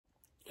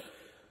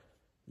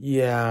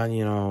Yeah,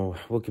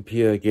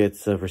 Wikipedia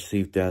gets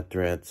received death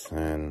threats,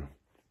 and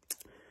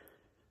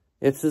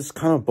it's just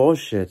kind of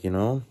bullshit.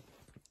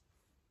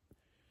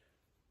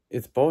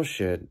 It's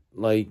bullshit.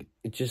 Like,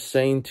 it's just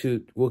saying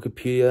to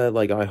Wikipedia,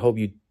 like, I hope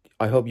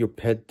your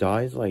pet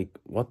dies. Like,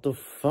 what the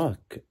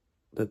fuck?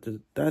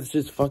 That's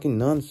just fucking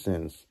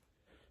nonsense.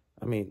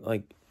 I mean,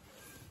 like,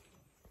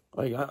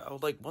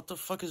 what the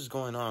fuck is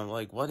going on?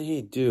 Like, what did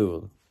he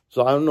do?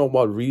 So I don't know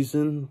what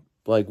reason.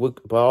 Like,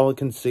 but all I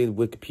can say,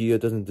 Wikipedia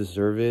doesn't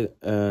deserve it,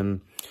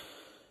 and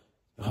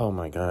oh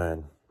my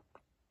god.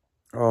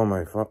 Oh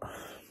my fuck.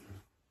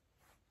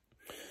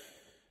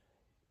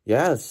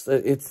 Yes,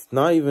 it's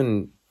not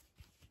even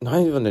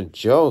a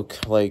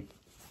joke. Like,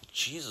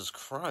 Jesus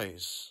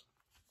Christ.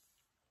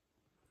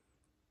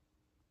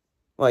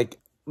 Like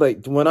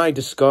when I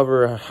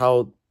discover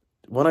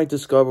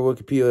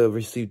Wikipedia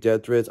received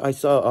death threats, I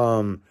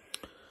saw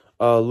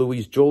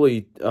Louise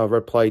Jolie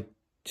replied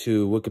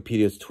to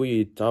Wikipedia's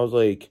tweet. I was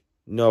like,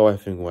 no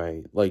effing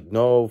way. Like,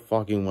 no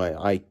fucking way.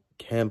 I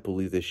can't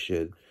believe this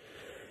shit.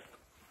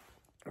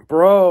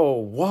 Bro,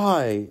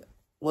 why?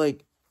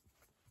 Like,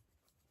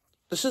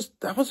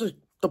 that was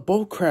the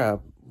bull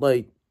crap.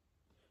 Like,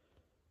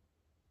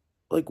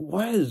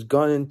 what has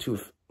gone into,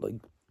 like,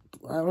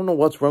 I don't know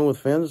what's wrong with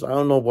fans. I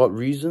don't know what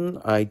reason.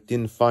 I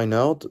didn't find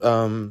out.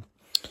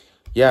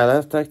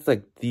 Yeah, that's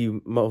like the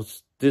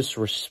most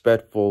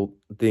disrespectful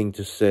thing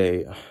to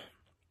say.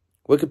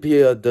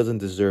 Wikipedia doesn't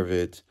deserve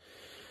it.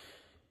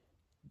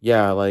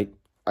 Yeah, I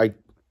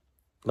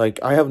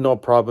have no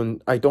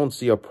problem. I don't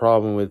see a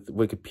problem with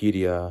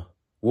Wikipedia.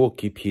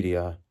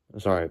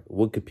 Sorry,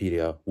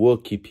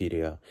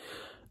 Wikipedia.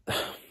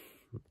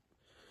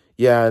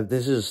 Yeah,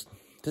 this is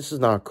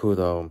not cool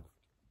though.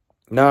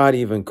 Not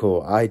even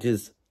cool. I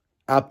just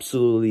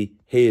absolutely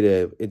hate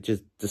it. It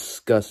just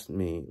disgusts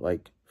me.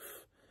 Like,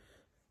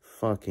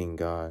 fucking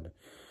God.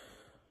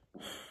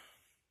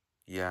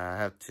 Yeah, I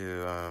have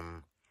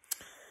to,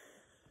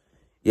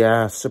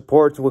 yeah,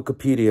 support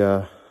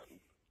Wikipedia.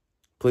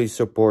 Please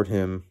support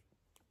him.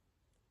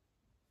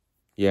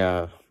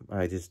 Yeah,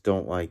 I just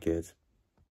don't like it.